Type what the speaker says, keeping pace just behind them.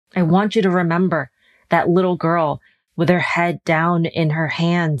I want you to remember that little girl with her head down in her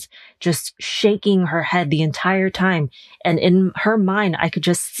hands, just shaking her head the entire time. And in her mind, I could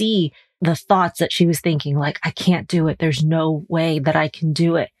just see the thoughts that she was thinking, like, I can't do it. There's no way that I can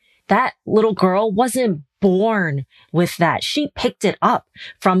do it. That little girl wasn't born with that. She picked it up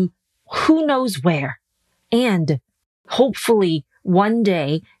from who knows where. And hopefully one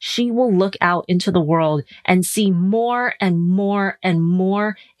day she will look out into the world and see more and more and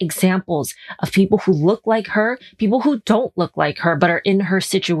more examples of people who look like her, people who don't look like her, but are in her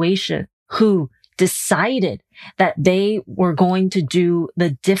situation, who decided that they were going to do the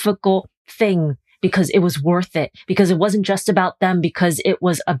difficult thing because it was worth it, because it wasn't just about them, because it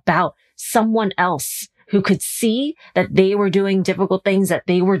was about someone else who could see that they were doing difficult things, that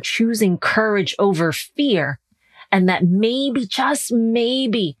they were choosing courage over fear. And that maybe, just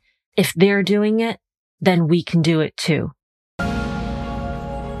maybe, if they're doing it, then we can do it too.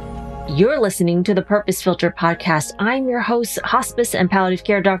 You're listening to the Purpose Filter podcast. I'm your host, hospice and palliative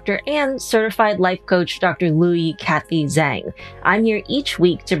care doctor and certified life coach, Dr. Louie Kathy Zhang. I'm here each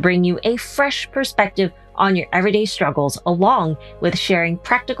week to bring you a fresh perspective on your everyday struggles, along with sharing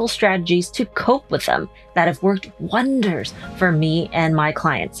practical strategies to cope with them that have worked wonders for me and my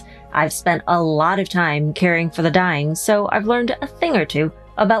clients. I've spent a lot of time caring for the dying, so I've learned a thing or two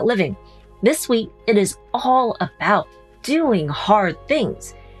about living. This week, it is all about doing hard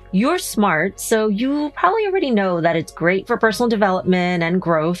things. You're smart, so you probably already know that it's great for personal development and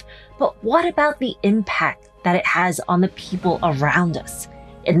growth, but what about the impact that it has on the people around us?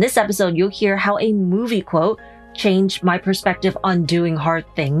 In this episode, you'll hear how a movie quote changed my perspective on doing hard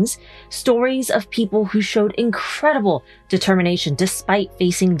things, stories of people who showed incredible determination despite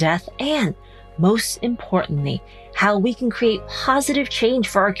facing death, and most importantly, how we can create positive change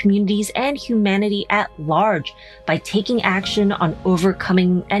for our communities and humanity at large by taking action on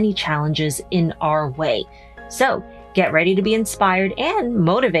overcoming any challenges in our way. So get ready to be inspired and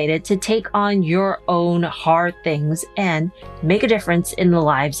motivated to take on your own hard things and make a difference in the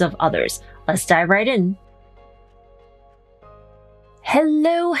lives of others. Let's dive right in.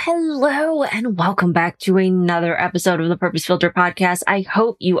 Hello, and welcome back to another episode of the Purpose Filter podcast. I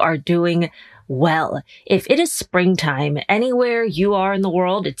hope you are doing well. If it is springtime anywhere you are in the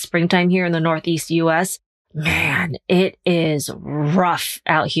world, it's springtime here in the Northeast US. Man, it is rough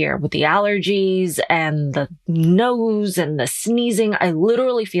out here with the allergies and the nose and the sneezing. I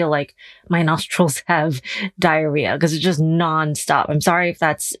literally feel like my nostrils have diarrhea because it's just nonstop. I'm sorry if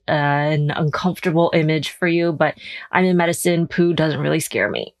that's an uncomfortable image for you, but I'm in medicine. Poo doesn't really scare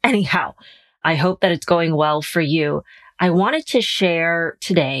me. Anyhow, I hope that it's going well for you. I wanted to share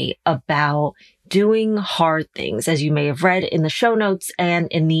today about doing hard things, as you may have read in the show notes and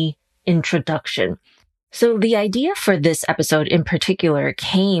in the introduction. So the idea for this episode in particular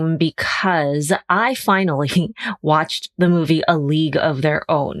came because I finally watched the movie A League of Their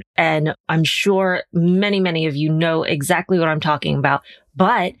Own. And I'm sure many of you know exactly what I'm talking about,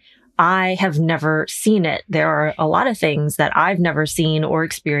 but I have never seen it. There are a lot of things that I've never seen or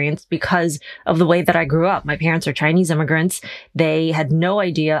experienced because of the way that I grew up. My parents are Chinese immigrants. They had no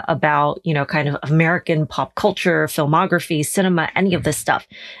idea about, kind of American pop culture, filmography, cinema, any of this stuff.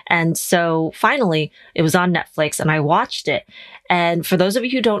 And so finally it was on Netflix and I watched it. And for those of you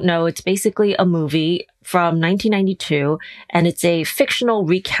who don't know, it's basically a movie from 1992, and it's a fictional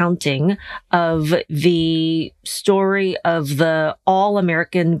recounting of the story of the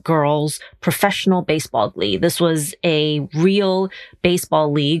All-American Girls Professional Baseball League. This was a real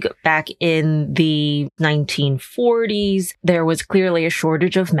baseball league back in the 1940s. There was clearly a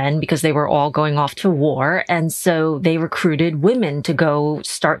shortage of men because they were all going off to war, and so they recruited women to go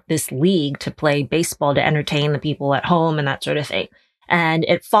start this league to play baseball to entertain the people at home and that sort of thing. And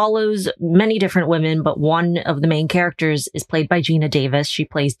it follows many different women, but one of the main characters is played by Geena Davis. She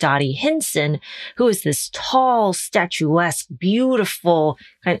plays Dottie Hinson, who is this tall, statuesque, beautiful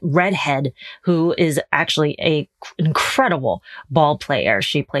kind of redhead who is actually an incredible ball player.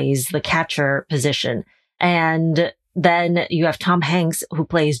 She plays the catcher position. And then you have Tom Hanks, who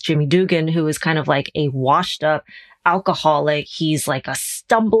plays Jimmy Dugan, who is kind of like a washed up alcoholic. He's like a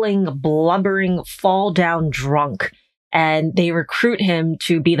stumbling, blubbering, fall down drunk. And they recruit him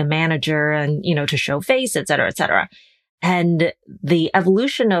to be the manager and, to show face, et cetera, et cetera. And the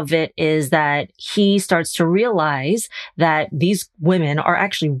evolution of it is that he starts to realize that these women are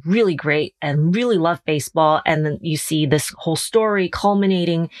actually really great and really love baseball. And then you see this whole story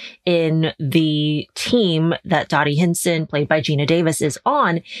culminating in the team that Dottie Hinson, played by Geena Davis, is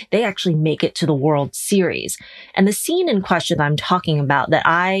on. They actually make it to the World Series. And the scene in question that I'm talking about that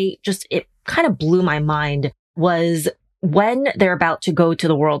it kind of blew my mind was when they're about to go to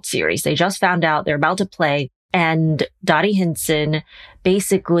the World Series. They just found out they're about to play, and Dottie Hinson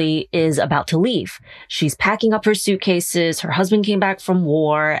basically is about to leave. She's packing up her suitcases. Her husband came back from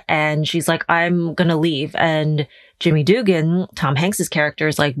war, and she's like, I'm going to leave. And Jimmy Dugan, Tom Hanks's character,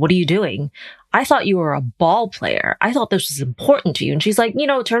 is like, what are you doing? I thought you were a ball player. I thought this was important to you. And she's like,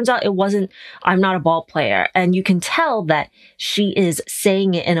 it turns out it wasn't. I'm not a ball player. And you can tell that she is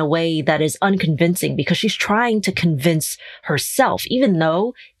saying it in a way that is unconvincing because she's trying to convince herself, even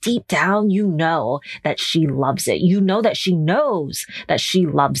though deep down, you know that she loves it. You know that she knows that she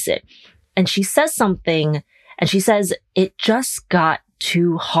loves it. And she says something, and she says, it just got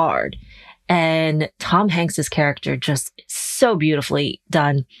too hard. And Tom Hanks's character just so beautifully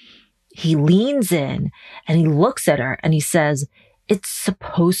done. He leans in and he looks at her and he says, it's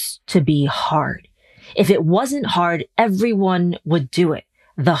supposed to be hard. If it wasn't hard, everyone would do it.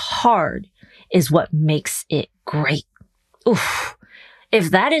 The hard is what makes it great. Oof.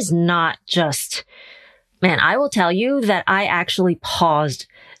 If that is not just, man, I will tell you that I actually paused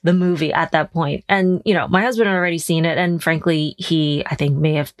the movie at that point. And, my husband had already seen it. And frankly, he, I think,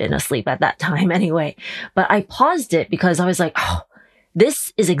 may have been asleep at that time anyway. But I paused it because I was like, oh,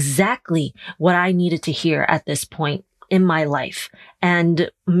 this is exactly what I needed to hear at this point in my life. And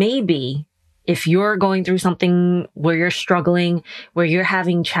maybe if you're going through something where you're struggling, where you're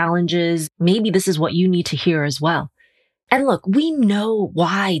having challenges, maybe this is what you need to hear as well. And look, we know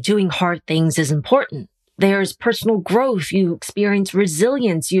why doing hard things is important. There's personal growth. You experience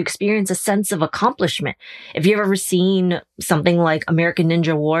resilience. You experience a sense of accomplishment. If you've ever seen something like American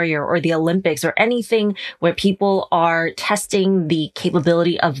Ninja Warrior or the Olympics or anything where people are testing the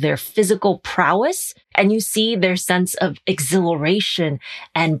capability of their physical prowess, and you see their sense of exhilaration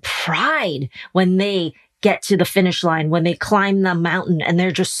and pride when they get to the finish line, when they climb the mountain and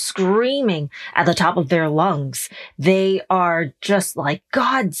they're just screaming at the top of their lungs. They are just like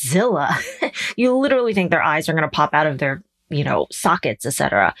Godzilla. You literally think their eyes are going to pop out of their, sockets,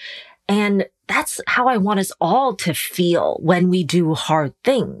 etc. And that's how I want us all to feel when we do hard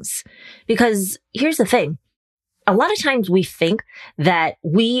things. Because here's the thing. A lot of times we think that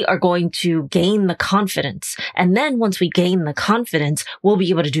we are going to gain the confidence. And then once we gain the confidence, we'll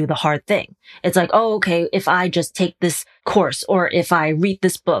be able to do the hard thing. It's like, oh, okay, if I just take this course, or if I read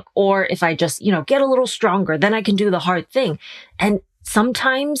this book, or if I just, get a little stronger, then I can do the hard thing. And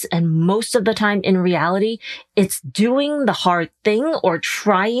sometimes, and most of the time in reality, it's doing the hard thing or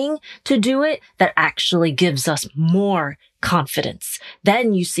trying to do it that actually gives us more confidence.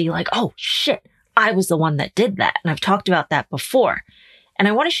 Then you see like, oh shit, I was the one that did that. And I've talked about that before. And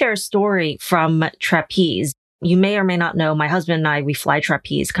I want to share a story from trapeze. You may or may not know, my husband and I, we fly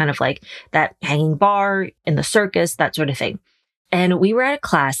trapeze, kind of like that hanging bar in the circus, that sort of thing. And we were at a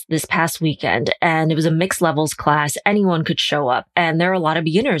class this past weekend, and it was a mixed levels class. Anyone could show up, and there are a lot of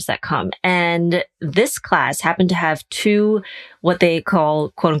beginners that come. And this class happened to have two, what they call,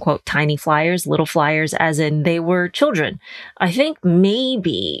 quote unquote, tiny flyers, little flyers, as in they were children. I think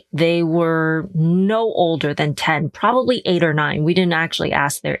maybe they were no older than 10, probably 8 or 9. We didn't actually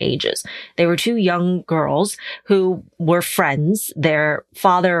ask their ages. They were two young girls who were friends. Their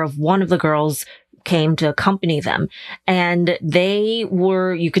father of one of the girls came to accompany them. And they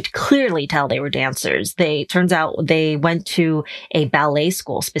were, you could clearly tell they were dancers. Turns out they went to a ballet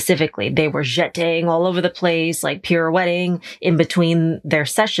school specifically. They were jeting all over the place, like pirouetting in between their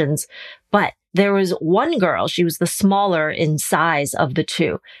sessions. But there was one girl, she was the smaller in size of the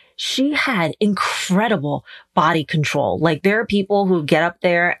two. She had incredible body control. Like there are people who get up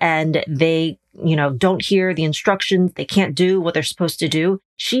there and they, don't hear the instructions. They can't do what they're supposed to do.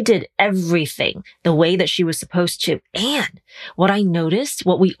 She did everything the way that she was supposed to. And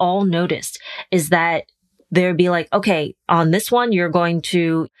what we all noticed is that there'd be like, okay, on this one, you're going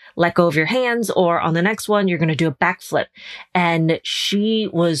to let go of your hands, or on the next one, you're going to do a backflip. And she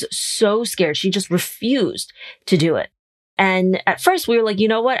was so scared. She just refused to do it. And at first we were like, you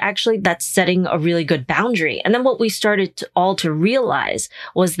know what? Actually, that's setting a really good boundary. And then what we started to realize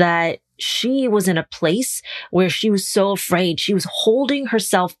was that she was in a place where she was so afraid. She was holding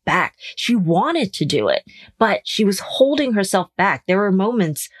herself back. She wanted to do it, but she was holding herself back. There were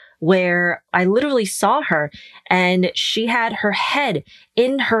moments where I literally saw her and she had her head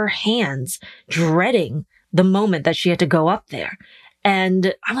in her hands, dreading the moment that she had to go up there.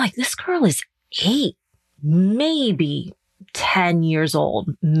 And I'm like, this girl is 8, maybe 10 years old,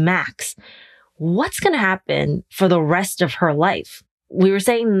 max. What's going to happen for the rest of her life? We were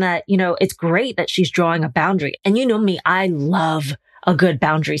saying that, it's great that she's drawing a boundary. And you know me, I love a good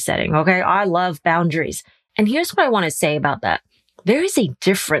boundary setting. Okay. I love boundaries. And here's what I want to say about that. There is a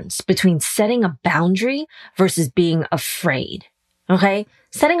difference between setting a boundary versus being afraid. Okay?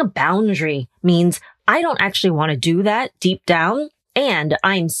 Setting a boundary means I don't actually want to do that deep down, and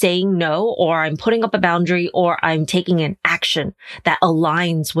I'm saying no, or I'm putting up a boundary, or I'm taking an action that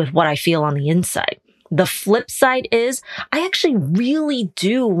aligns with what I feel on the inside. The flip side is I actually really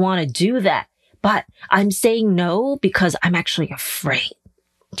do want to do that, but I'm saying no because I'm actually afraid.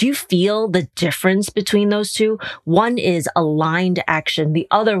 Do you feel the difference between those two? One is aligned action. The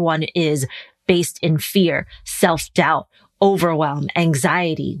other one is based in fear, self-doubt, overwhelm,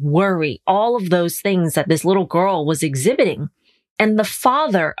 anxiety, worry, all of those things that this little girl was exhibiting. And the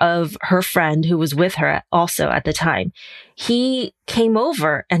father of her friend who was with her also at the time, he came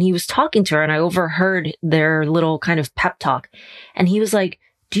over and he was talking to her, and I overheard their little kind of pep talk. And he was like,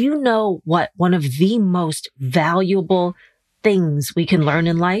 do you know what one of the most valuable things we can learn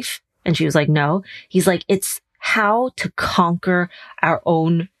in life? And she was like, no. He's like, it's how to conquer our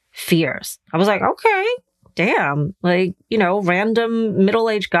own fears. I was like, okay, damn. Like, random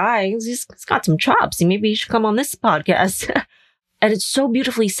middle-aged guy. He's got some chops. Maybe he should come on this podcast. And it's so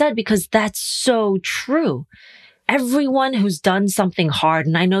beautifully said because that's so true. Everyone who's done something hard,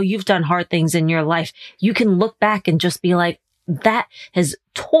 and I know you've done hard things in your life, you can look back and just be like, that has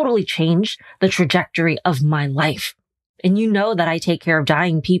totally changed the trajectory of my life. And you know that I take care of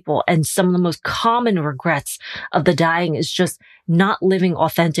dying people, and some of the most common regrets of the dying is just not living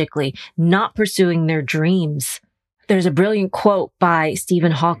authentically, not pursuing their dreams. There's a brilliant quote by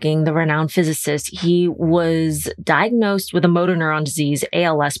Stephen Hawking, the renowned physicist. He was diagnosed with a motor neuron disease,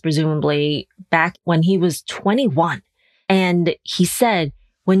 ALS, presumably, back when he was 21. And he said,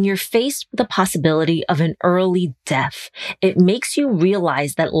 when you're faced with the possibility of an early death, it makes you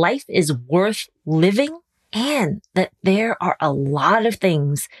realize that life is worth living and that there are a lot of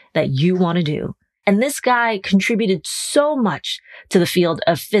things that you want to do. And this guy contributed so much to the field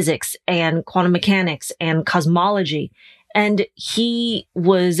of physics and quantum mechanics and cosmology. And he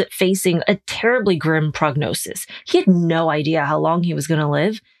was facing a terribly grim prognosis. He had no idea how long he was going to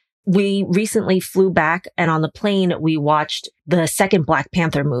live. We recently flew back, and on the plane, we watched the second Black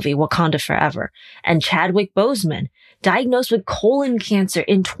Panther movie, Wakanda Forever. And Chadwick Boseman, diagnosed with colon cancer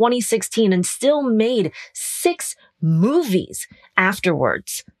in 2016 and still made 6 movies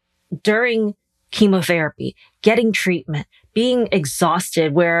afterwards during chemotherapy, getting treatment, being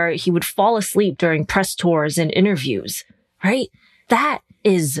exhausted where he would fall asleep during press tours and interviews, right? That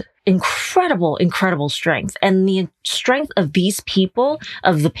is incredible, incredible strength. And the strength of these people,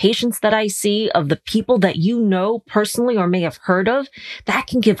 of the patients that I see, of the people that you know personally or may have heard of, that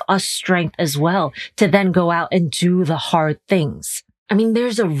can give us strength as well to then go out and do the hard things. I mean,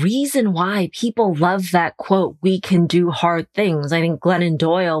 there's a reason why people love that quote, we can do hard things. I think Glennon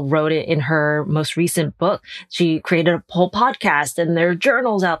Doyle wrote it in her most recent book. She created a whole podcast and there are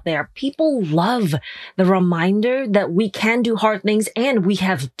journals out there. People love the reminder that we can do hard things and we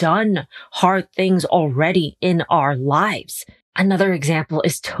have done hard things already in our lives. Another example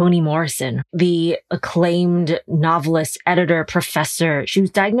is Toni Morrison, the acclaimed novelist, editor, professor. She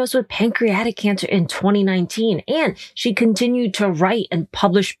was diagnosed with pancreatic cancer in 2019, and she continued to write and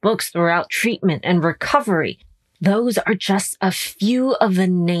publish books throughout treatment and recovery. Those are just a few of the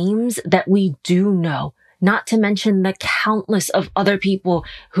names that we do know, not to mention the countless of other people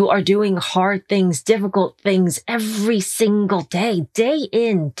who are doing hard things, difficult things every single day, day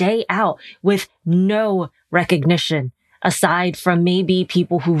in, day out, with no recognition. Aside from maybe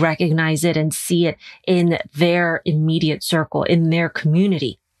people who recognize it and see it in their immediate circle, in their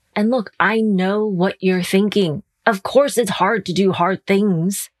community. And look, I know what you're thinking. Of course, it's hard to do hard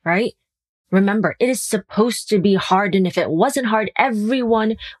things, right? Remember, it is supposed to be hard. And if it wasn't hard,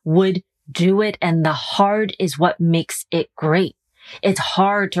 everyone would do it. And the hard is what makes it great. It's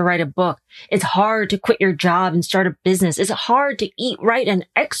hard to write a book. It's hard to quit your job and start a business. It's hard to eat right and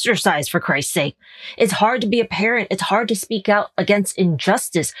exercise, for Christ's sake. It's hard to be a parent. It's hard to speak out against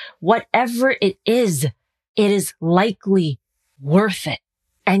injustice. Whatever it is likely worth it.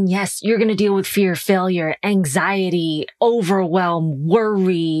 And yes, you're going to deal with fear, failure, anxiety, overwhelm,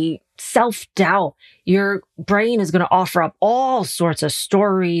 worry, self-doubt. Your brain is going to offer up all sorts of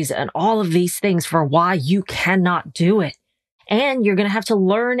stories and all of these things for why you cannot do it. And you're going to have to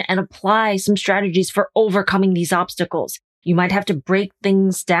learn and apply some strategies for overcoming these obstacles. You might have to break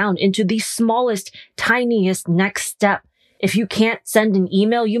things down into the smallest, tiniest next step. If you can't send an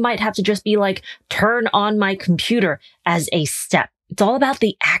email, you might have to just be like, turn on my computer as a step. It's all about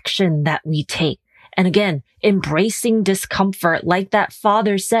the action that we take. And again, embracing discomfort, like that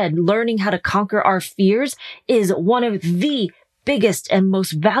father said, learning how to conquer our fears is one of the biggest and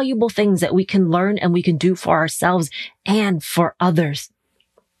most valuable things that we can learn and we can do for ourselves and for others.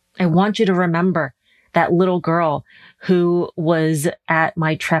 I want you to remember that little girl who was at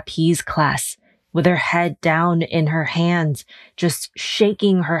my trapeze class with her head down in her hands, just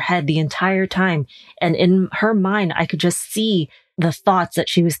shaking her head the entire time. And in her mind, I could just see the thoughts that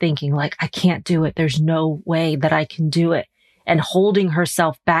she was thinking, like, I can't do it. There's no way that I can do it. And holding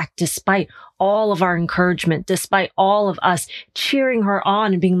herself back despite all of our encouragement, despite all of us cheering her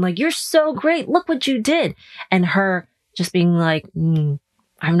on and being like, you're so great. Look what you did. And her just being like, I'm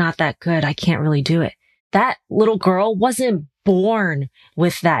not that good. I can't really do it. That little girl wasn't born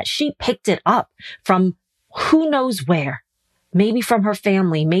with that. She picked it up from who knows where. Maybe from her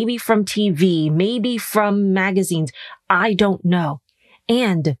family, maybe from TV, maybe from magazines. I don't know.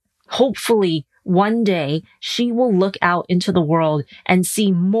 And hopefully one day she will look out into the world and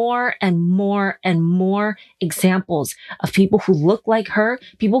see more and more and more examples of people who look like her,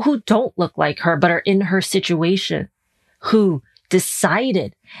 people who don't look like her, but are in her situation, who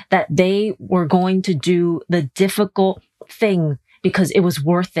decided that they were going to do the difficult thing because it was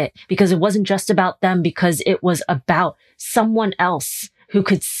worth it, because it wasn't just about them, because it was about someone else who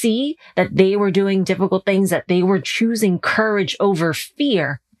could see that they were doing difficult things, that they were choosing courage over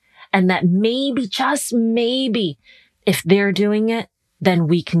fear, and that maybe, just maybe, if they're doing it, then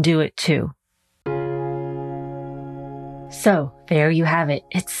we can do it too. So there you have it.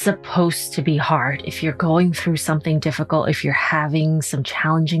 It's supposed to be hard. If you're going through something difficult, if you're having some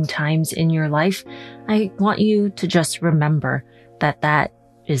challenging times in your life, I want you to just remember that that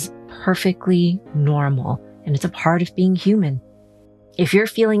is perfectly normal and it's a part of being human. If you're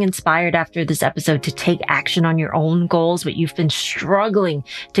feeling inspired after this episode to take action on your own goals, but you've been struggling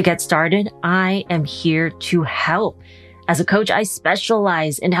to get started, I am here to help. As a coach, I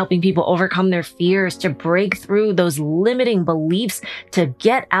specialize in helping people overcome their fears, to break through those limiting beliefs, to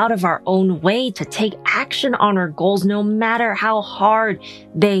get out of our own way, to take action on our goals, no matter how hard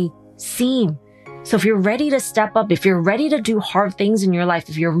they seem. So if you're ready to step up, if you're ready to do hard things in your life,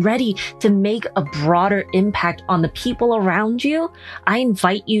 if you're ready to make a broader impact on the people around you, I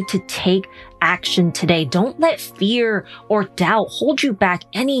invite you to take action today. Don't let fear or doubt hold you back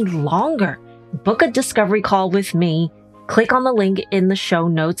any longer. Book a discovery call with me. Click on the link in the show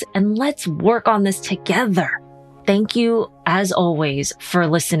notes and let's work on this together. Thank you, as always, for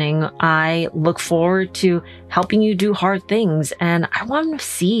listening. I look forward to helping you do hard things, and I want to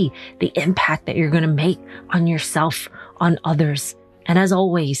see the impact that you're going to make on yourself, on others. And as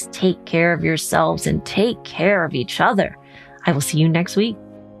always, take care of yourselves and take care of each other. I will see you next week.